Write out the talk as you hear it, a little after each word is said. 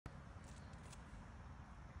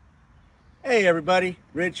Hey everybody,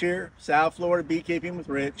 Rich here, South Florida Beekeeping with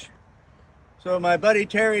Rich. So my buddy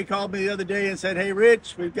Terry called me the other day and said, hey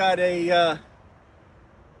Rich, we've got a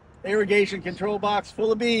irrigation control box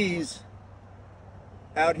full of bees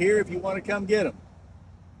out here if you want to come get them.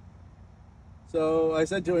 So I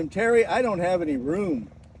said to him, Terry, I don't have any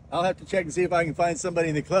room. I'll have to check and see if I can find somebody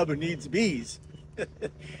in the club who needs bees.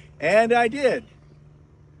 And I did.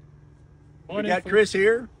 We got Chris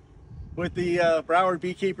here with the Broward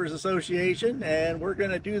Beekeepers Association, and we're going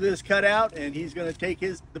to do this cutout, and he's going to take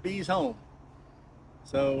the bees home.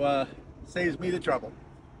 So saves me the trouble.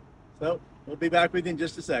 So we'll be back with you in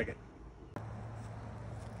just a second.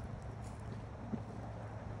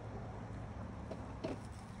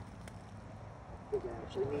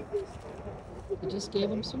 I just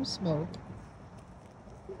gave him some smoke.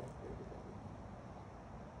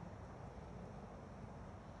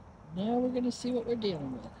 Now we're going to see what we're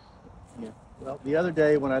dealing with. Yeah. Well, the other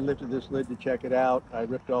day when I lifted this lid to check it out, I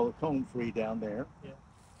ripped all the comb free down there. Yeah.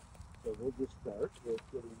 So we'll just start with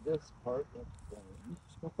getting this part of the flame.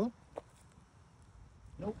 Smoke up?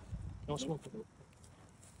 Nope. No smoke. Nope.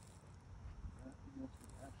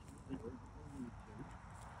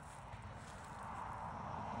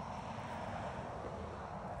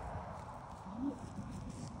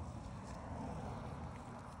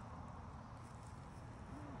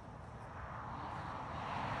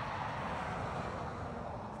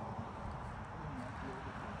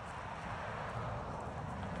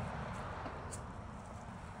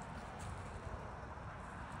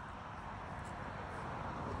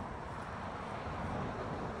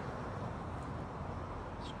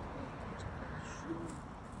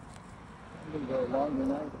 I'm going to go along the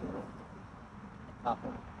knife. Top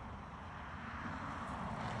one.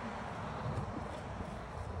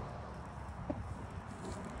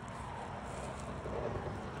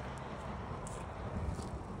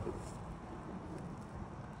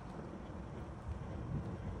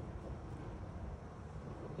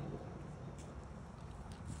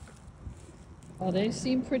 Well, they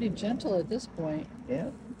seem pretty gentle at this point. Yeah.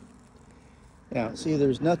 Now, see,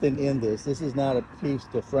 there's nothing in this. This is not a piece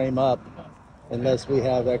to frame up unless we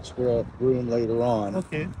have extra room later on.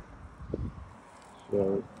 Okay.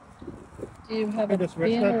 So, Do you have a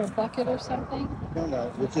bin or a bucket or something?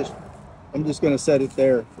 no, I'm just going to set it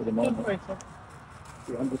there for the moment.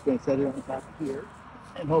 See, I'm just going to set it on top of here,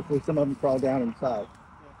 and hopefully some of them crawl down inside.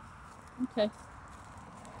 Okay.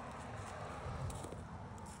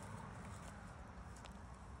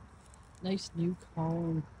 Nice new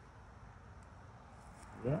comb.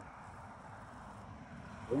 Yeah.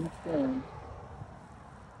 Boom.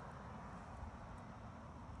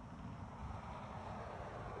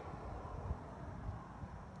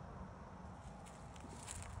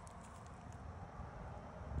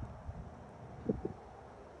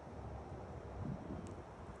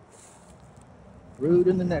 Brood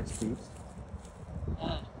in the next piece.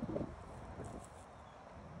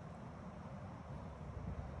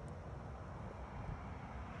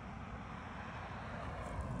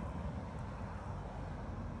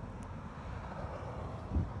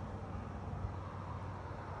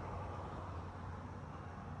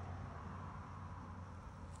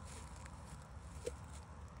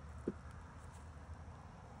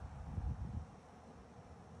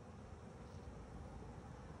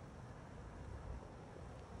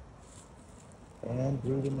 And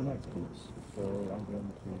brood in the next piece. So I'm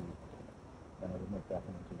going to make that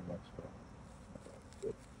one into the next one.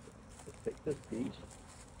 Good. Let's take this piece.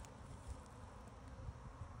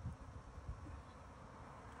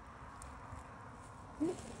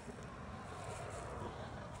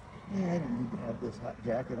 Yeah, I don't need to have this hot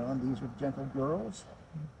jacket on. These are gentle girls.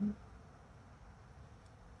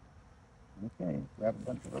 Okay, grab a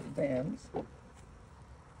bunch of rubber bands. You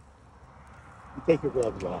take your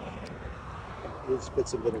gloves off. Just spit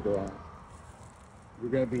some vinegar on.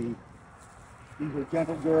 You're going to be, these are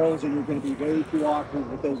gentle girls, and you're going to be way too awkward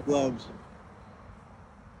with those gloves.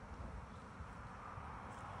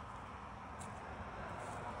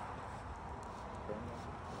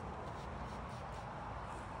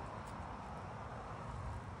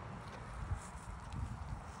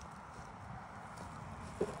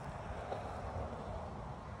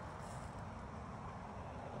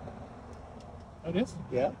 It is?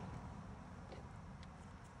 Yeah.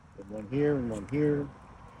 And one here and one here.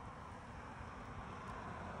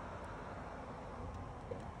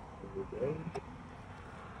 There we go.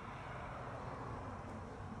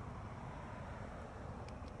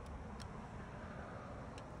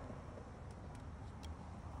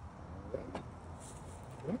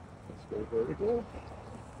 Let's go vertical.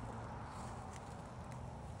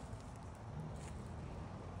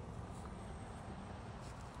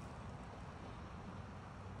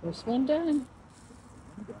 First one done.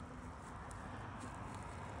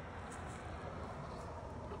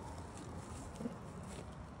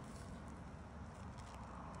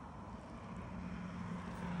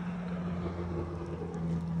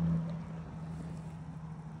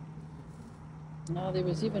 No, there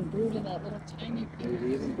was even brood in that little tiny piece. There's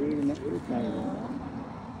even brood in that little tiny one.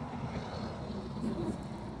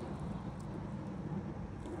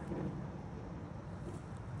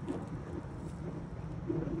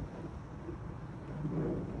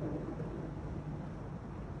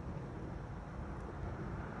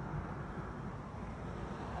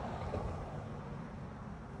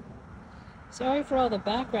 Sorry for all the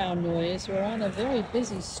background noise. We're on a very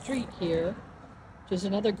busy street here, which is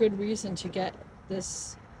another good reason to get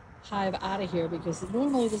this hive out of here, because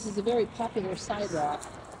normally this is a very popular sidewalk.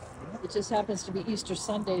 It just happens to be Easter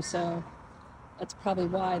Sunday, so that's probably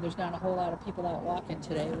why there's not a whole lot of people out walking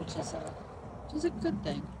today, which is a good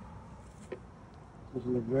thing. This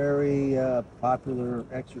is a very popular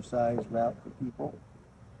exercise route for people.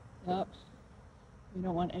 Yep. We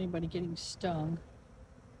don't want anybody getting stung.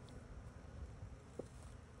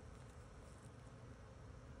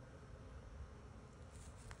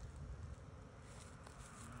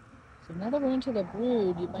 So now that we're into the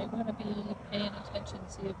brood, you might want to be paying attention,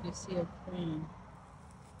 see if you see a queen.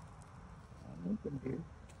 I'm open here.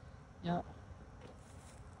 Yep.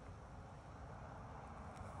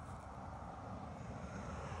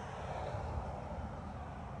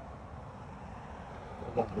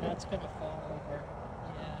 That's gonna fall over.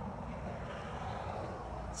 Yeah.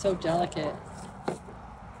 So delicate.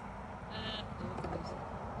 Ah, there it goes.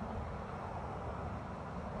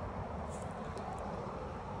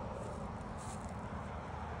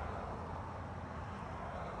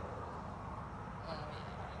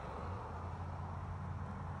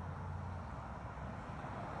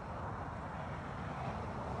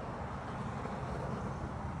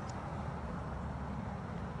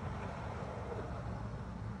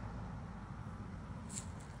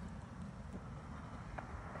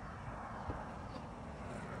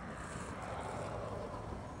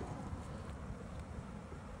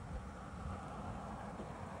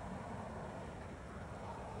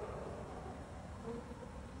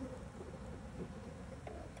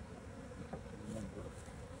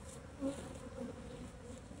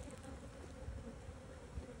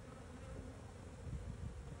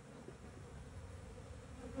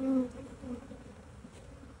 Oh,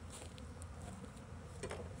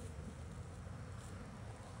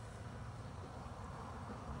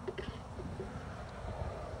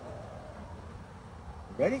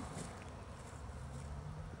 Ready?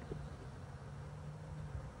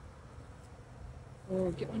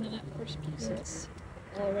 oh, get one of that first piece. It's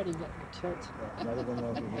already getting tilt. Yeah, another one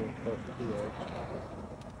over here close to the edge.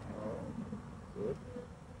 Oh, good.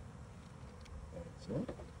 Excellent.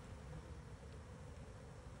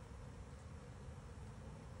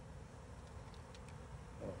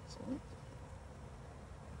 Excellent.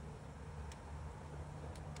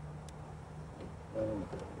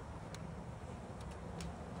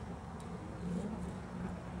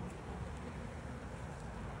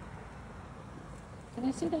 Can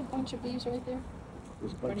I see that bunch of bees right there?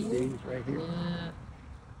 This bunch of bees right here. Yeah.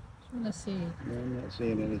 Just want to see. No, I'm not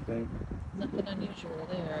seeing anything. Nothing unusual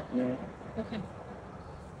there. No. Okay.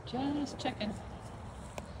 Just checking.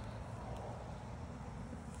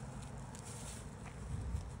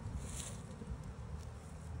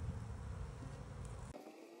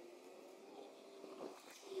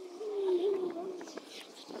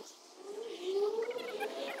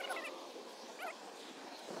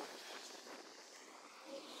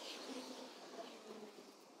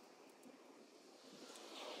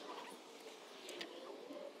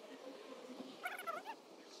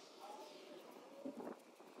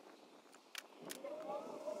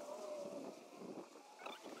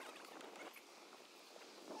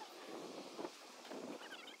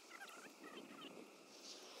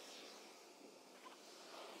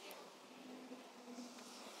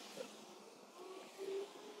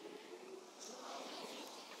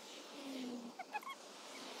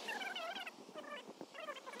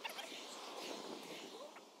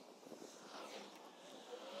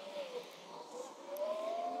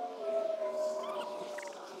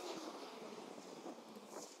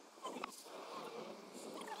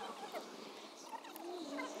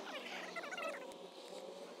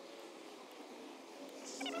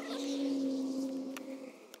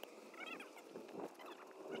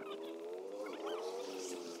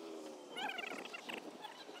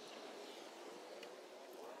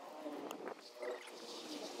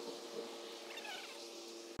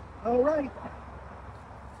 All right.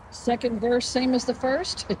 second verse same as the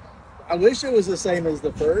first? I wish it was the same as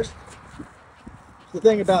the first. The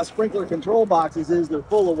thing about sprinkler control boxes is they're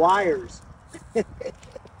full of wires.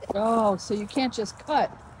 Oh, so you can't just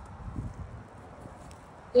cut.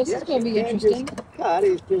 This Yes, is going to you be can interesting. just cut.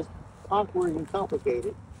 It's just awkward and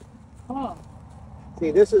complicated. Oh,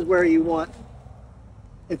 See, this is where you want,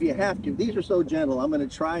 if you have to, these are so gentle. I'm going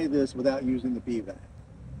to try this without using the bee vac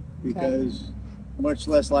because much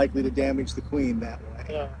less likely to damage the queen that way.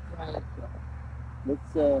 yeah, right.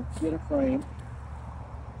 Let's get a frame.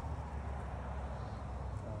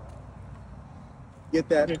 Get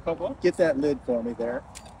that lid for me there.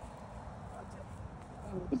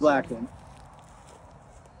 The black one.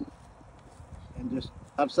 And just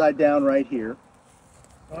upside down right here.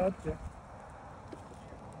 Okay.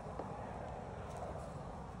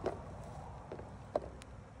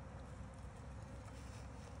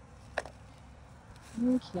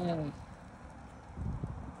 Okay.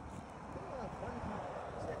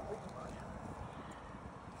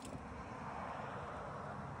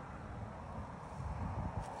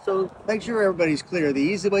 So make sure everybody's clear. The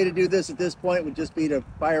easy way to do this at this point would just be to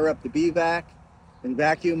fire up the bee vac and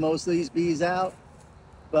vacuum most of these bees out.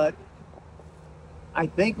 But I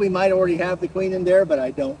think we might already have the queen in there, but I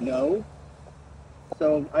don't know.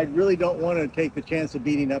 So I really don't want to take the chance of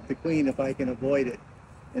beating up the queen if I can avoid it.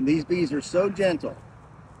 And these bees are so gentle.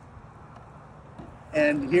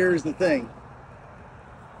 And here's the thing.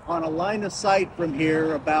 On a line of sight from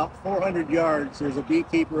here, about 400 yards, there's a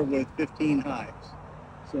beekeeper with 15 hives.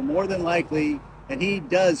 So more than likely, and he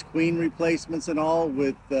does queen replacements and all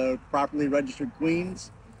with properly registered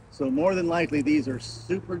queens. So more than likely, these are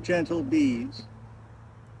super gentle bees.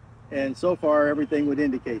 And so far, everything would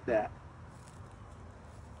indicate that.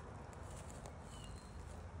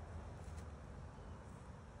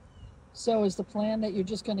 So is the plan that you're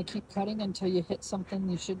just going to keep cutting until you hit something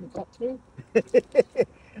you shouldn't cut through?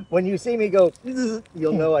 When you see me go,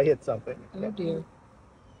 you'll know I hit something. Oh dear.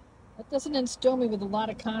 That doesn't instill me with a lot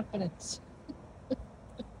of confidence.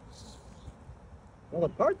 Well, the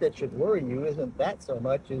part that should worry you isn't that so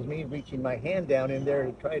much as me reaching my hand down in there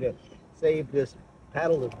to try to save this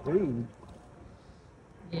paddle of brood.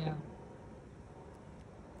 Yeah.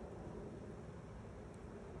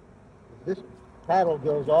 This paddle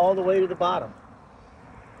goes all the way to the bottom.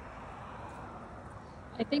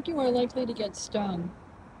 I think you are likely to get stung.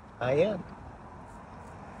 I am.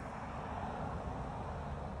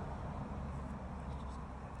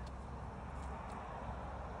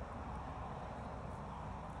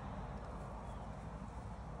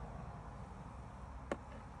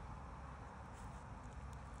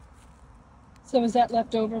 So is that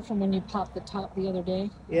left over from when you popped the top the other day?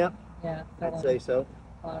 Yep, Yeah. I'd say so.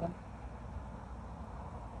 Bottom.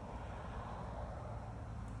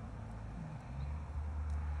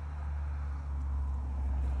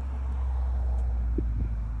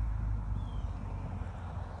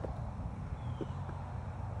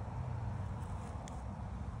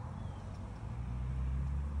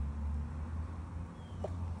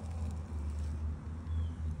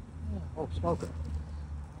 Oh, smoker.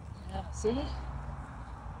 Yeah, see?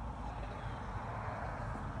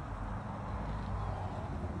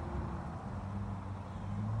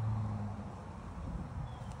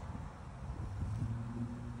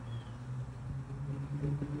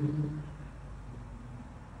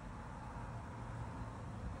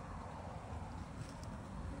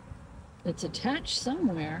 It's attached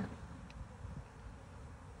somewhere.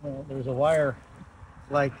 Well, there's a wire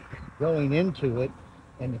like going into it,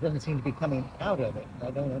 and it doesn't seem to be coming out of it.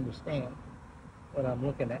 I don't understand what I'm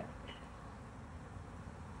looking at.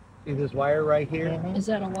 See this wire right here? Mhm. Is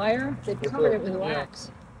that a wire? They've covered it with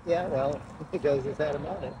wax. Yeah, well, because it's had them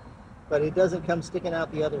on it. But it doesn't come sticking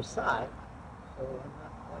out the other side. So I'm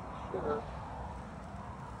not quite sure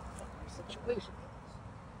what the situation is.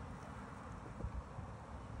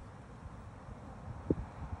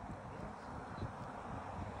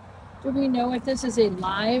 Do we know if this is a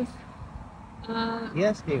live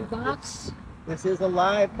Yes, dear. box? This is a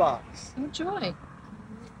live box. Oh joy.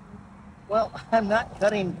 Well, I'm not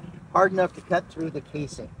cutting hard enough to cut through the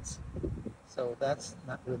casings. So that's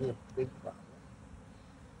not really a big problem.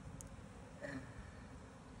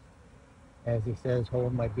 As he says,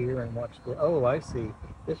 hold my beer and watch the, oh, I see.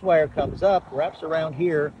 This wire comes up, wraps around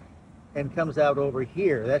here, and comes out over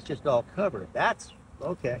here. That's just all covered. That's,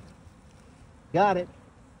 okay. Got it.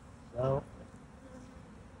 So,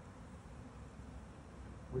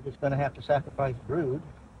 we're just going to have to sacrifice brood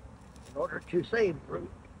in order to save brood.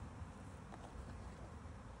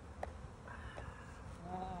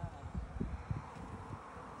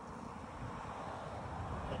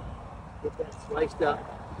 Get that sliced up.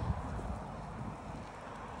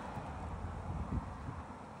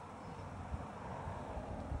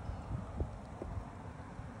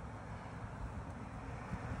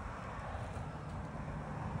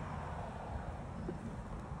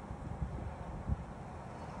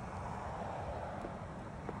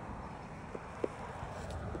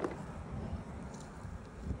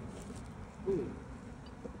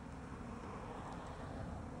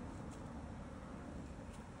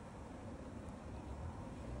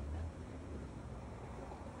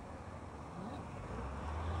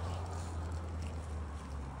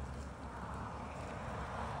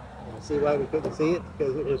 See why we couldn't see it?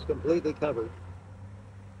 Because it was completely covered.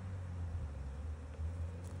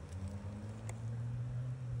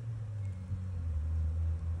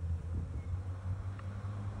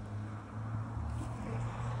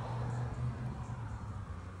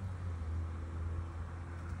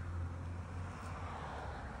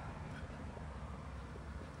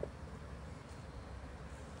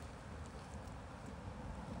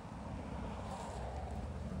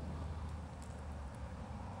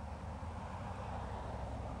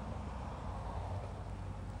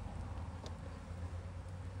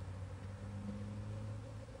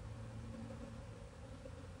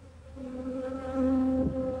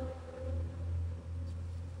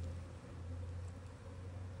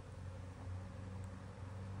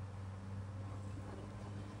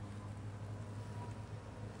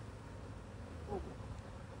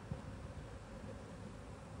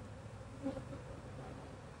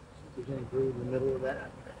 There's any brood in the middle of that.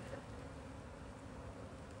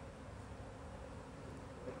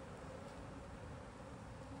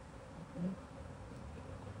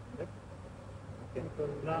 Okay.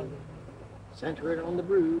 Center it on the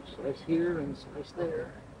brood, slice here and slice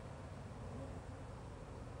there.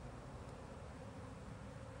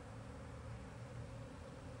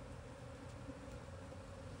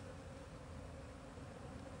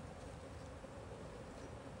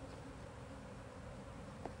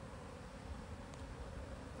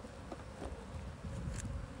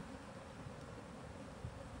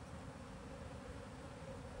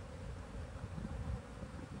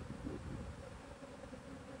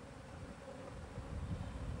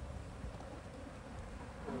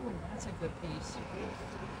 That's a good piece.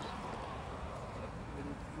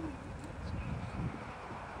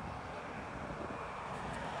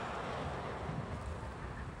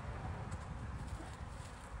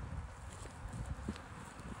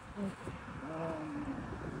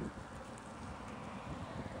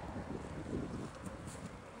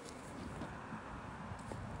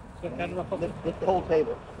 The whole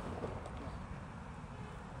table.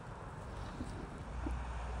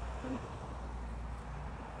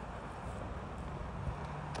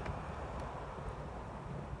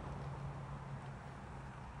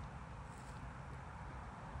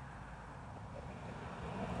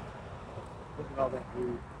 Look at all that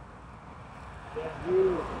brood. That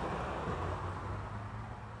brood.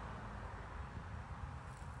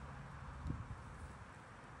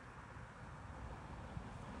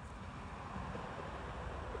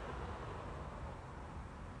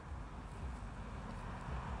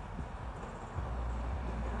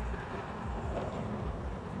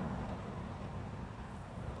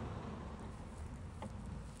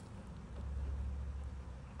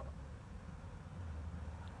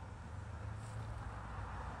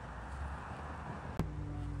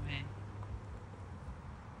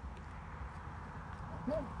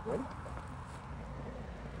 Ready?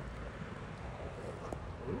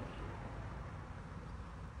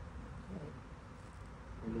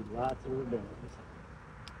 We need lots of ribbons.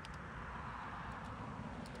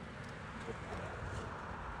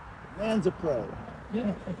 Man's a pro.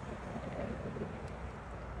 Yeah.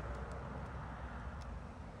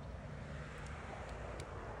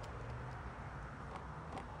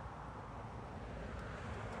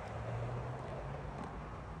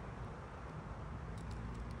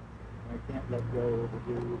 I can't let go of the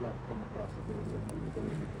brood like come across the brood.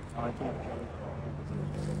 Oh, I can't.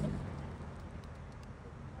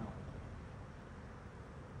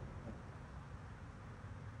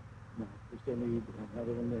 No, we still need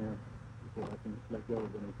another one there before I can let go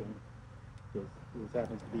of anything. Because this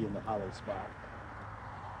happens to be in the hollow spot.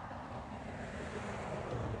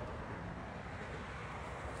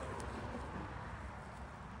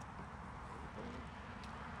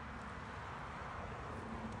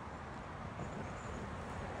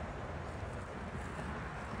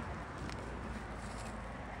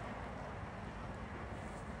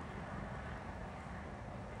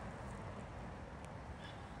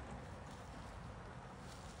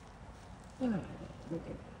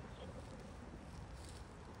 Okay.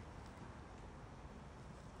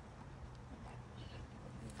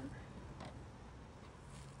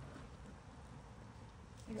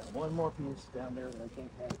 I got one more piece down there that I can't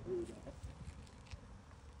have brood on it.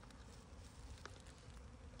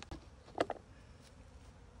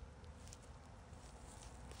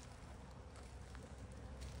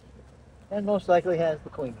 And most likely has the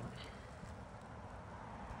queen.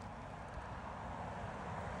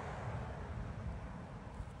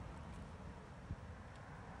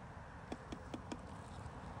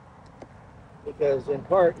 Because in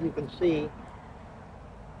part you can see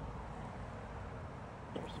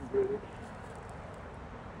there's some brood.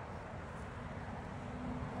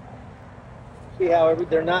 See how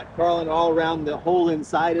they're not crawling all around the hole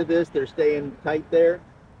inside of this. They're staying tight there.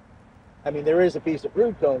 I mean, there is a piece of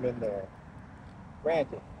brood comb in there,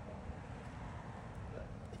 granted.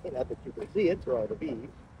 Not that you can see it for all the bees.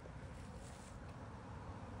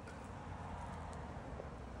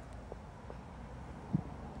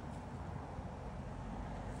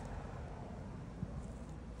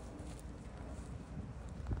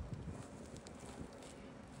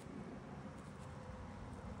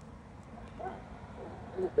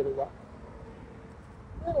 A little bit of luck.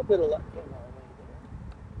 A little bit of luck came our way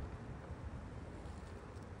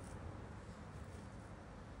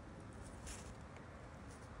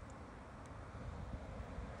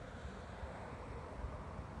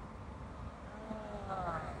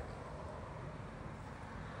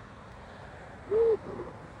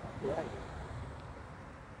there. Right.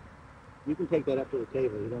 You can take that up to the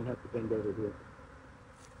table. You don't have to bend over here.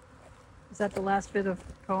 Is that the last bit of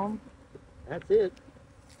comb? That's it.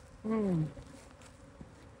 Hmm.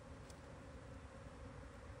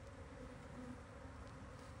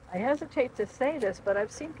 I hesitate to say this, but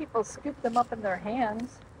I've seen people scoop them up in their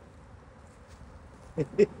hands.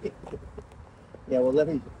 Yeah, well, let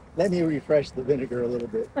me refresh the vinegar a little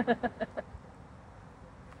bit.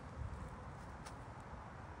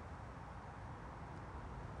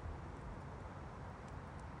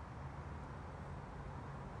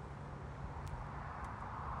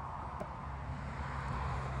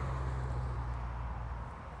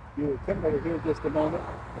 You come over here just a moment.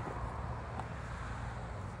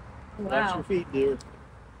 Wow. Watch your feet, dear.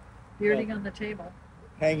 Bearding on the table.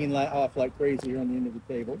 Hanging off like crazy here on the end of the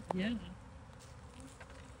table. Yeah.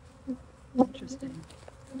 Interesting.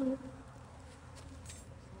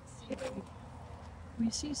 We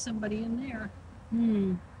see somebody in there.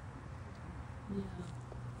 Hmm. Yeah.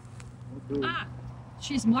 Okay. Ah,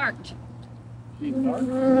 she's marked. She's marked?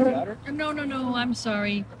 You got her? No, I'm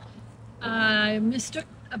sorry. I mistook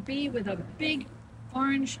a bee with a big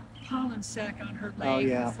orange pollen sac on her leg. Oh,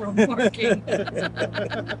 yeah. From marking. Okay,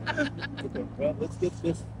 well, let's get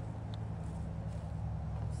this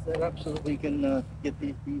set up so that we can get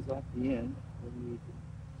these bees off the end.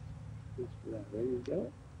 There you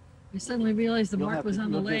go. I suddenly realized the mark was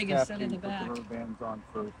on the leg instead of the back. Put the rubber bands on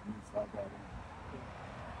first and slide that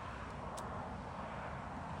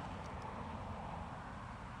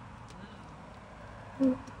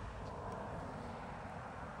in.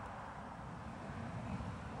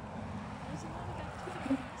 There's a lot of activity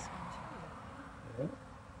in this one, too. Okay.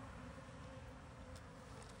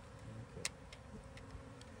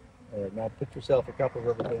 All right, now put yourself a couple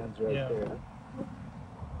rubber bands right there.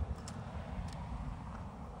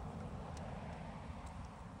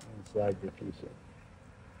 And slide your piece in.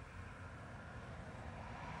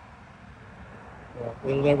 Well,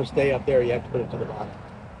 it'll never stay up there. You have to put it to the bottom.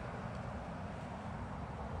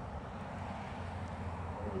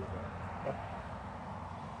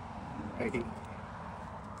 Right.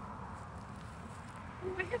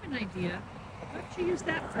 Oh, I have an idea. Why don't you use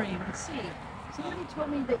that frame and see? Somebody told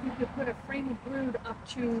me that you could put a frame of brood up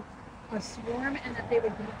to a swarm and that they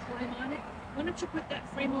would climb on it. Why don't you put that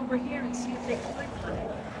frame over here and see if they climb on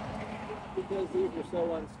it? Because these are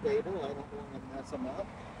so unstable, I don't want to mess them up.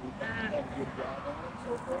 We've done a good job on it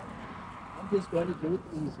so far. I'm just going to do it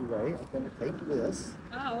the easy way. I'm going to take this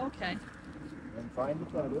Oh, okay. and find the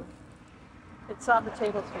trouble. It's on the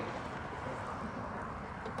table too.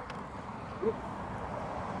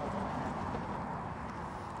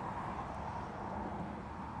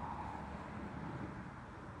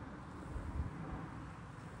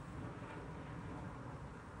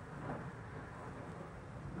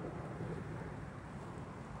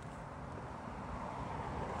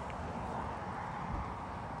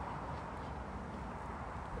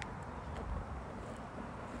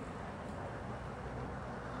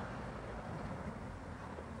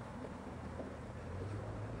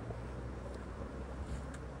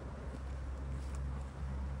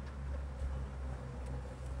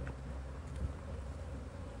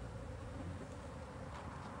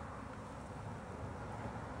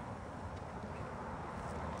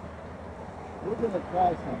 We're going to try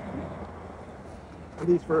something, at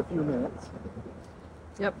least for a few minutes.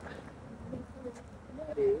 Yep. And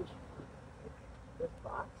that is this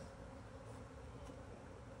box.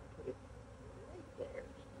 Put it right there.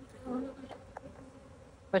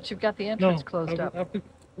 But you've got the entrance closed up. I have to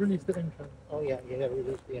release the entrance. Oh yeah, you got to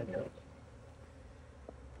release the entrance.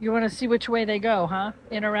 You want to see which way they go, huh?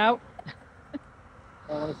 In or out?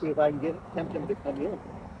 I want to see if I can tempt him to come in.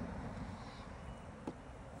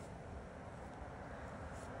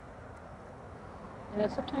 Yeah,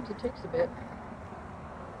 sometimes it takes a bit.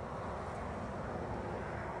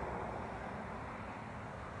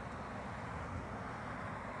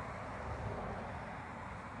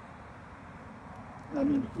 I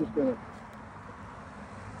mean, it's just gonna,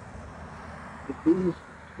 the bees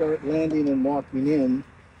start landing and walking in.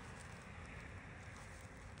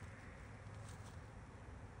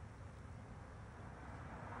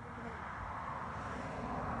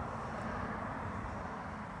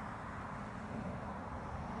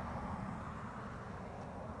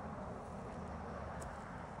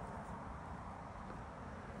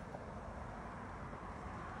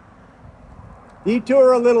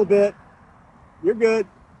 Detour a little bit. You're good.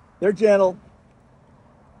 They're gentle.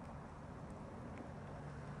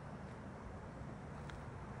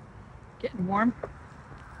 Getting warm?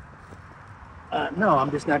 No,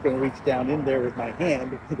 I'm just not going to reach down in there with my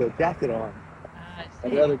hand with a jacket on. I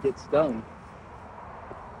I'd see. rather get stung.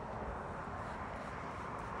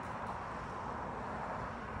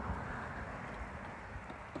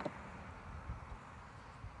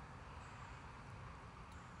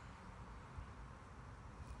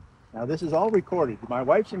 Now this is all recorded. My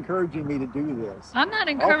wife's encouraging me to do this. I'm not For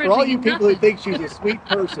encouraging all you people who nothing. think she's a sweet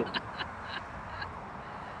person.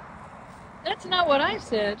 That's not what I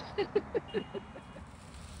said.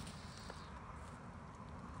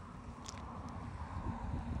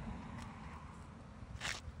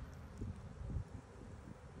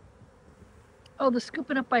 Oh, the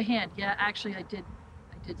scooping up by hand. Yeah, actually I did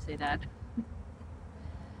say that.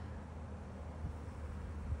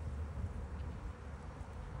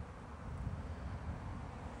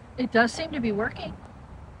 It does seem to be working.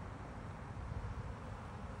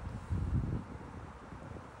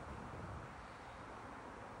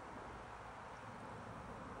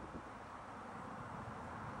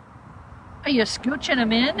 Are you scooching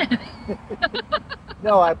them in?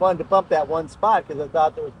 No, I wanted to bump that one spot because I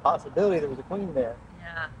thought there was a possibility there was a queen there.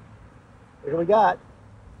 Yeah. What do we got?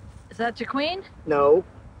 Is that your queen? No.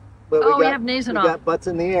 But Oh, we have Nason we off. got butts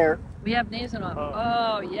in the air. We have Nason off.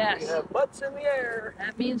 Oh, yes. We have butts in the air.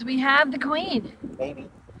 That means we have the queen. Maybe.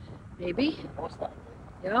 Maybe. Most likely.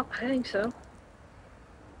 Yep, I think so.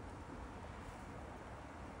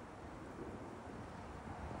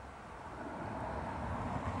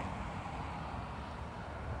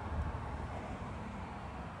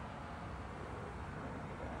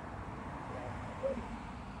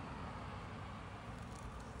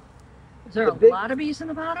 Is there a lot of bees in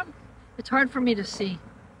the bottom? It's hard for me to see.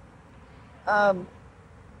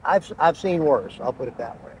 I've seen worse. I'll put it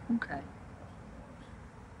that way. Okay.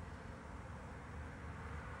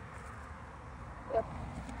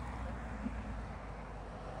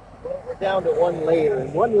 Well, we're down to one layer,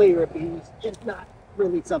 and one layer of bees is not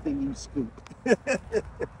really something you scoop.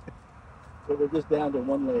 So we're just down to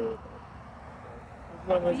one layer. As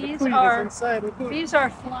long as the queen is inside the queen. Bees are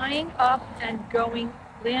flying up and going,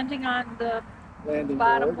 landing on the Landing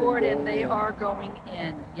bottom board, and going they in. are going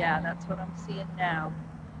in. Yeah, that's what I'm seeing now.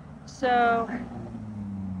 So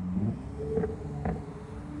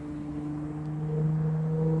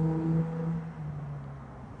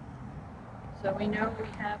we know we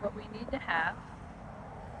have what we need to have.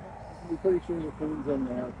 I'm pretty sure the queen's in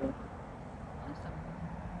there. Okay?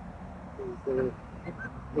 Awesome.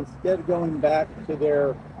 Instead of going back to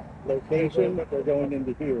their location, they're going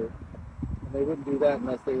into here. And they wouldn't do that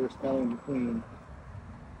unless they were smelling the queen.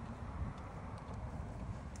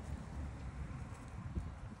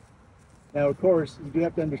 Now, of course, you do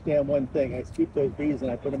have to understand one thing. I scoop those bees and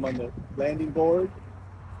I put them on the landing board,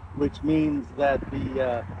 which means that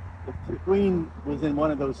the queen was in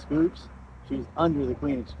one of those scoops. She's under the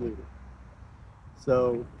queen excluder.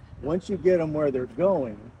 So once you get them where they're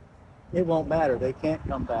going, it won't matter. They can't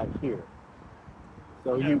come back here.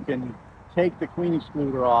 So you can take the queen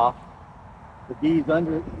excluder off. The bees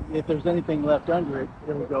under, if there's anything left under it,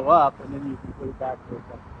 it'll go up, and then you can put it back where it's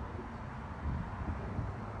up.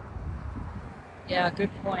 Yeah,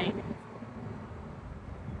 good point.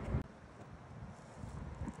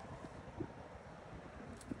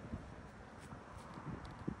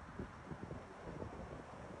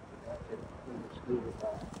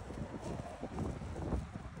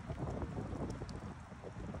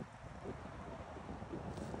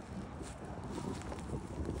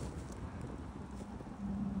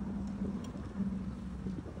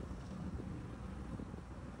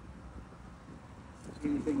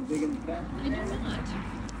 Anything big in the back? I do not.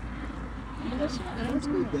 No, that's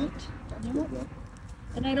good then. not. That's No. good then.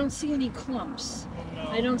 And I don't see any clumps. No.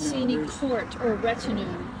 I don't see any there's- court or retinue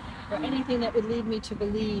or anything that would lead me to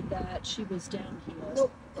believe that she was down here.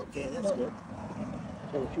 Nope. Okay, that's good.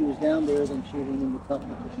 So if she was down there, then she wouldn't even come.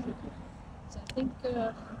 So I think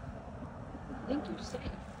you're safe.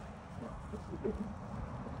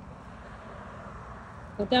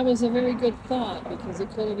 But that was a very good thought because it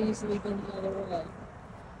could have easily been the other way.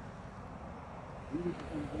 Bees are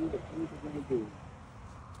going to do what bees are going to do.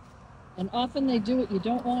 And often they do what you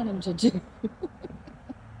don't want them to do. They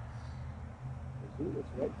do what's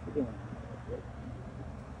right for them.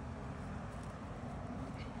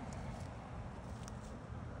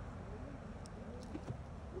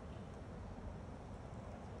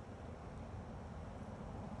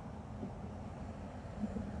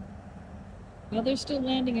 Well, they're still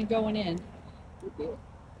landing and going in. Okay.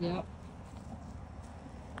 Yep.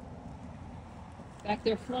 In fact,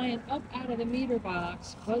 they're flying up out of the meter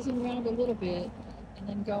box, buzzing around a little bit, and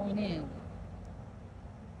then going in.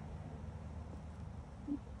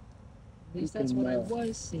 At least that's what I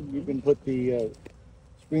was seeing. You can put the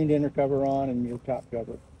screened inner cover on and your top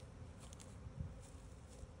cover.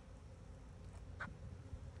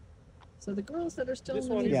 So the girls that are still This in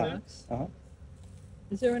the one meter is box, Uh-huh.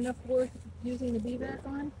 is there enough worth using the bee vac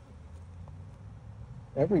on?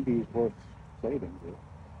 Every bee's worth saving.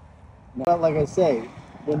 But like I say,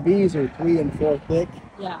 when bees are 3 and 4 thick,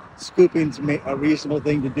 Yeah. scooping's a reasonable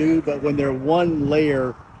thing to do. But when they're one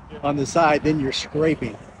layer on the side, then you're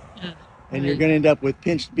scraping, Yeah. and you're going to end up with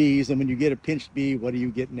pinched bees. And when you get a pinched bee, what do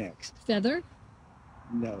you get next? Feather?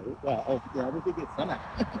 No. Well, oh, yeah, we could get some out.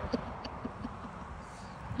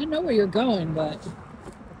 I know where you're going, but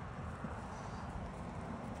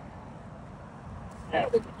Yeah,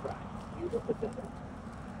 we could try.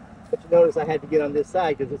 But you notice I had to get on this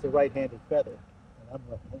side because it's a right-handed feather, and I'm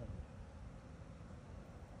left-handed.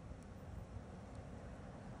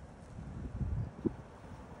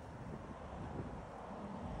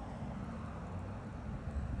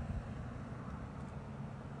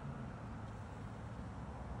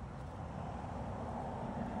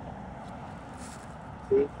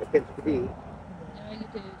 See, I pinched the bee. yeah, you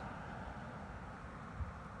did.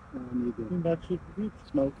 Now I need the That should be.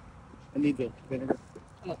 smoke. I need the vinegar.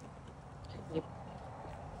 Oh.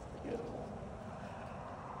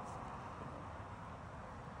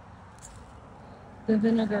 The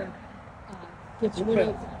vinegar gets rid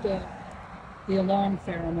of the alarm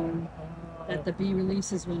pheromone that the bee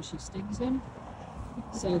releases when she stings him,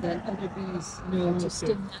 so that other bees know to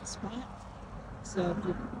sting that spot. So if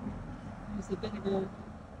you use the vinegar,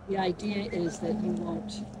 the idea is that you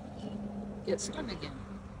won't get stung again.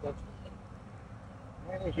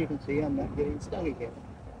 And as you can see, I'm not getting stung again.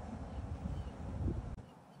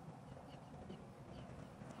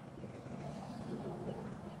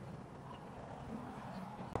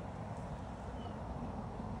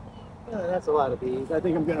 That's a lot of bees. I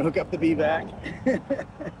think I'm going to hook up the bee vac.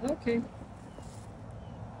 Okay.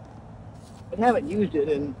 I haven't used it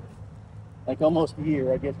in like almost a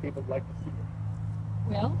year. I guess people would like to see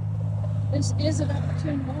it. Well, this is an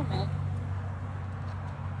opportune moment.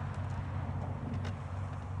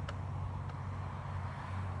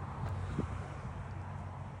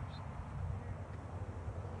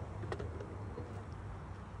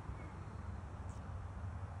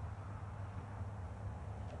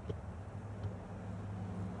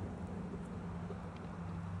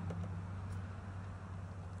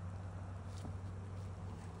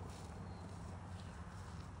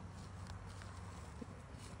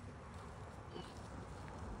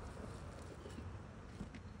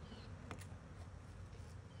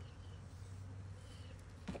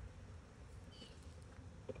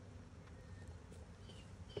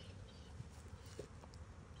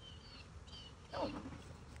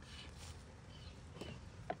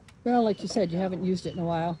 Well, like you said, you haven't used it in a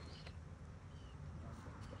while.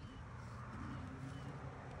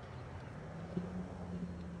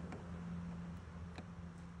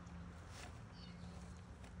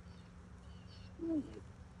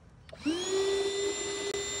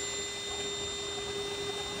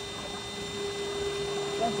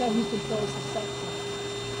 That's how he controls the suction.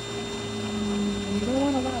 And you don't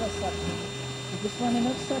want a lot of suction. You just want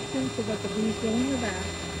enough suction so that the bees go in your back,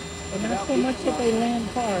 but not so much that they land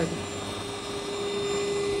hard.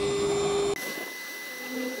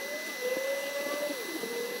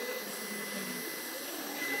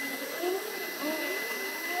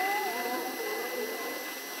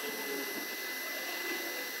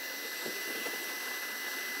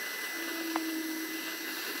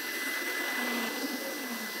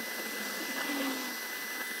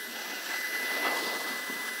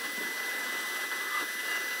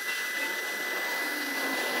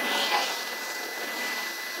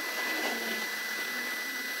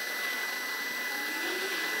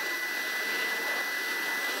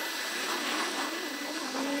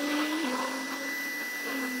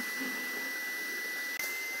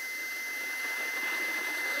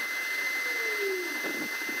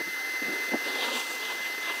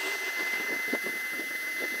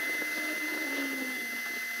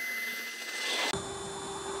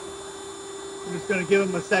 just going to give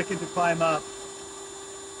them a second to climb up.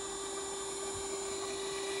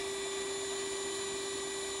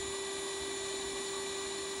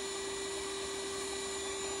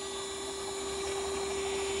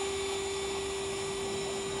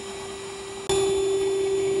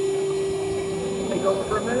 Take over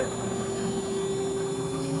for a minute.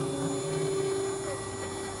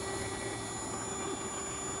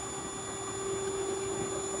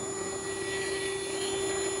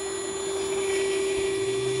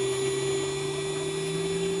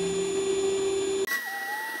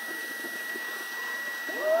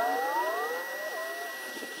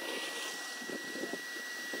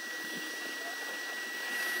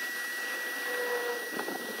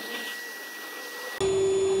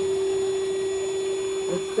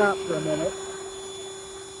 Let's stop for a minute.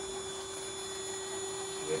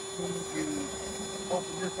 As soon as you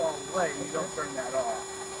open this all the way, you don't turn that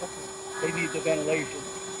off. They need the ventilation.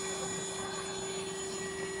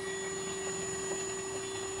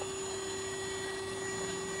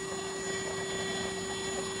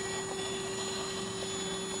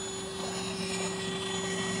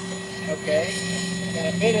 Okay, in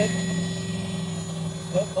a minute,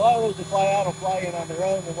 the larvas that fly out will fly in on their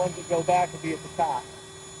own. The ones that go back will be at the top.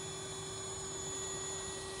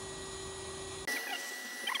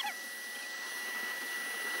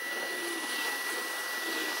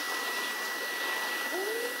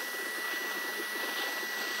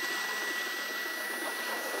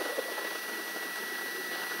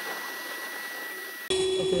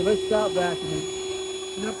 Okay, let's stop vacuuming.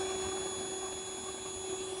 Yep.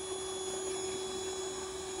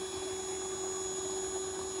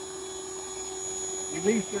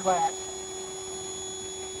 Release your latch.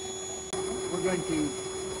 We're going to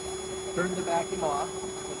turn the vacuum off.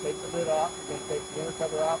 We'll take the lid off. We're going to take the inner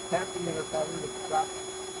cover off, tap the inner cover to drop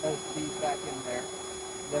most of these back in there.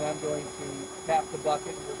 Then I'm going to tap the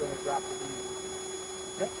bucket and we're going to drop the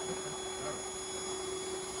bees. Yep.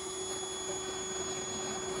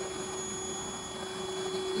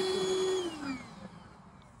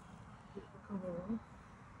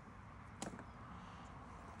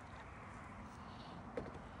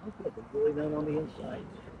 Okay, but really none on the inside.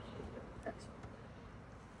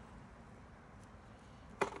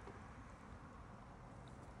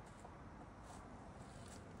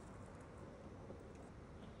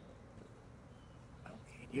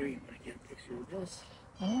 Okay, here you want to get a picture of this.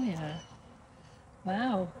 Oh yeah.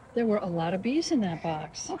 Wow, there were a lot of bees in that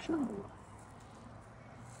box. Oh, sure.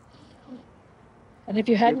 And if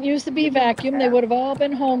you hadn't used the bee vacuum, they would have all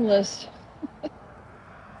been homeless.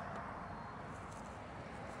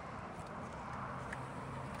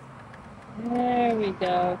 There we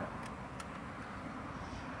go.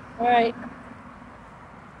 All right.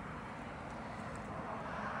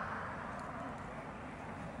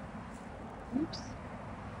 Oops.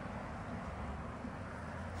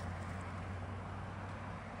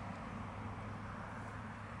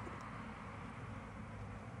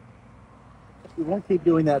 You won't keep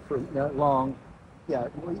doing that for that long. Yeah,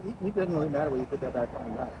 it doesn't really matter where you put that back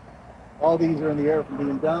on. Right. All these are in the air from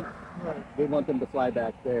being dumped. Right. We want them to fly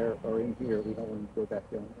back there or in here. We don't want them to go back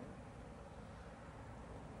down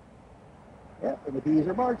there. Yeah, and the bees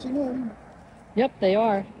are marching in. Yep, they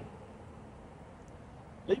are.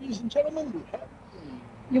 Ladies and gentlemen, we have...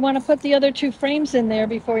 You want to put the other two frames in there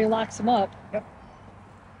before he locks them up. Yep.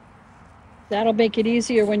 That'll make it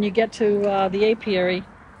easier when you get to the apiary.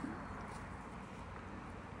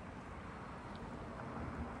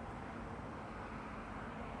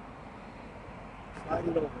 Slide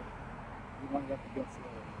it over. You want it up against the other.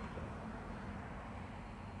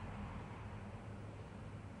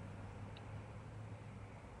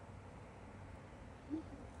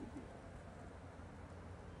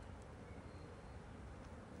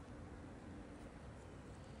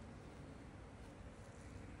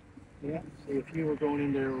 Yeah, see a few are going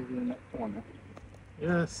in there over in that corner.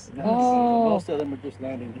 Yes. Oh. Most of them are just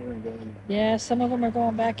landing here and going. Yeah, some of them are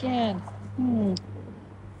going back in. Hmm.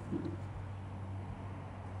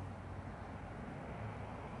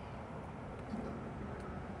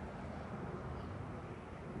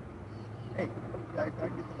 Hey, I get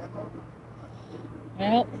the memo.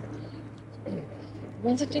 Well, the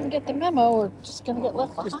ones that didn't get the memo are just going to get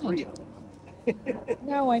left Just three behind. of them.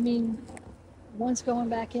 No, I mean, one's going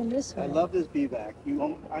back in this way. I love this bee vac. You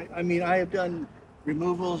won't, I mean, I have done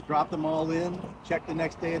removals, dropped them all in, checked the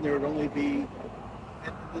next day, and there would only be,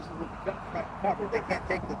 and this is what the cover. They can't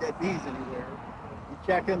take the dead bees anywhere. You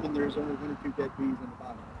check them, and there's only 1 or 2 dead bees in the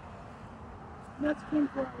bottom. And that's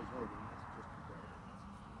 24 hours later.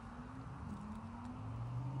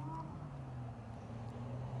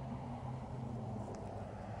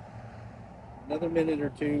 Another minute or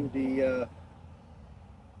two, the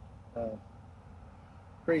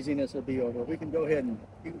craziness will be over. We can go ahead and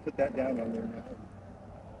you can put that down on there now.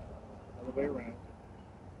 All the way around.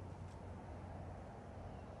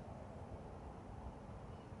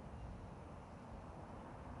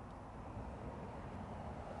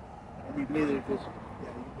 And you can either just, yeah,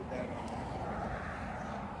 you put that on there.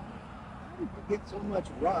 How did you get so much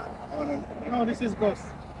rot on a... No, this is Gus.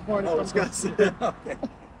 Oh, it's Gus. Okay.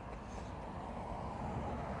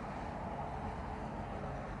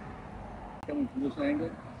 Coming from this angle,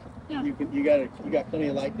 Yeah. you got plenty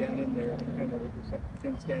of light down in there. Kind of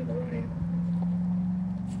just stand the right hand.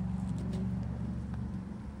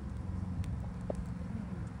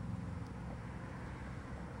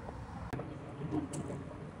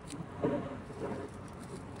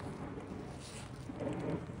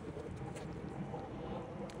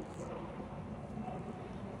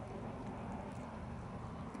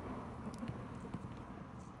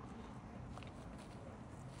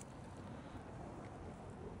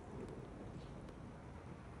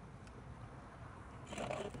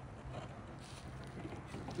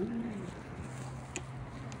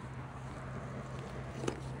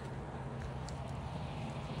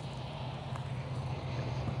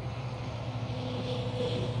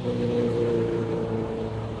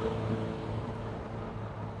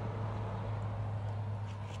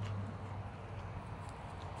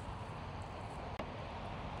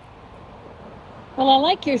 Well, I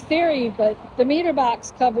like your theory, but the meter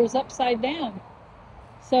box cover's upside down.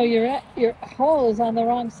 So your hole is on the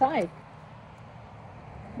wrong side.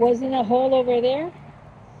 Wasn't a hole over there?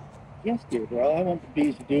 Yes, dear. Well, all I want the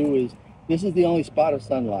bees to do is, this is the only spot of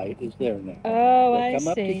sunlight is there now. Oh, They'll I come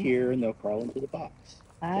up to see. here and they'll crawl into the box.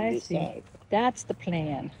 I see. Side. That's the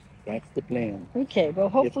plan. That's the plan. Okay, well,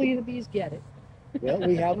 hopefully the bees get it. Well,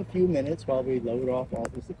 we have a few minutes while we load off all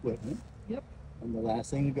this equipment. Yep. And the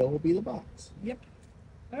last thing to go will be the box. Yep.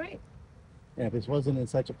 All right. And if this wasn't in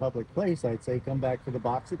such a public place, I'd say come back for the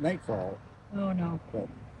box at nightfall. Oh, no. But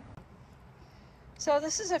So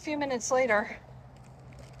this is a few minutes later,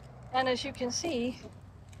 and as you can see,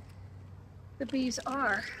 the bees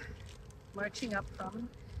are marching up from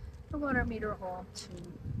the water meter hole to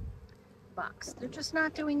the box. They're just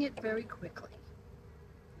not doing it very quickly,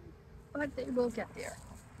 but they will get there.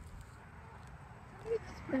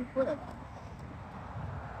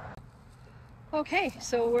 Okay,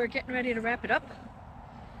 so we're getting ready to wrap it up,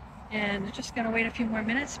 and just gonna wait a few more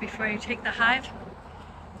minutes before you take the hive.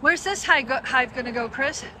 Where's this hive gonna go,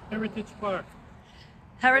 Chris? Heritage Park.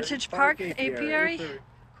 Heritage Park Apiary?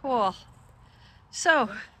 Cool. So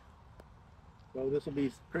this will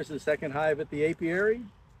be Chris's second hive at the apiary,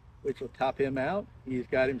 which will top him out. He's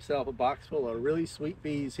got himself a box full of really sweet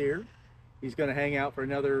bees here. He's going to hang out for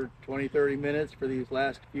another 20-30 minutes for these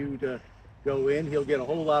last few to go in. He'll get a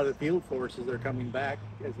whole lot of the field force as they're coming back,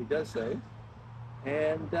 as he does so.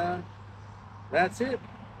 And that's it.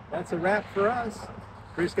 That's a wrap for us.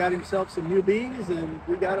 Chris got himself some new bees, and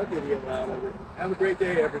we got a video out of it. Have a great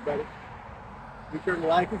day, everybody. Be sure to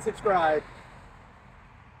like and subscribe.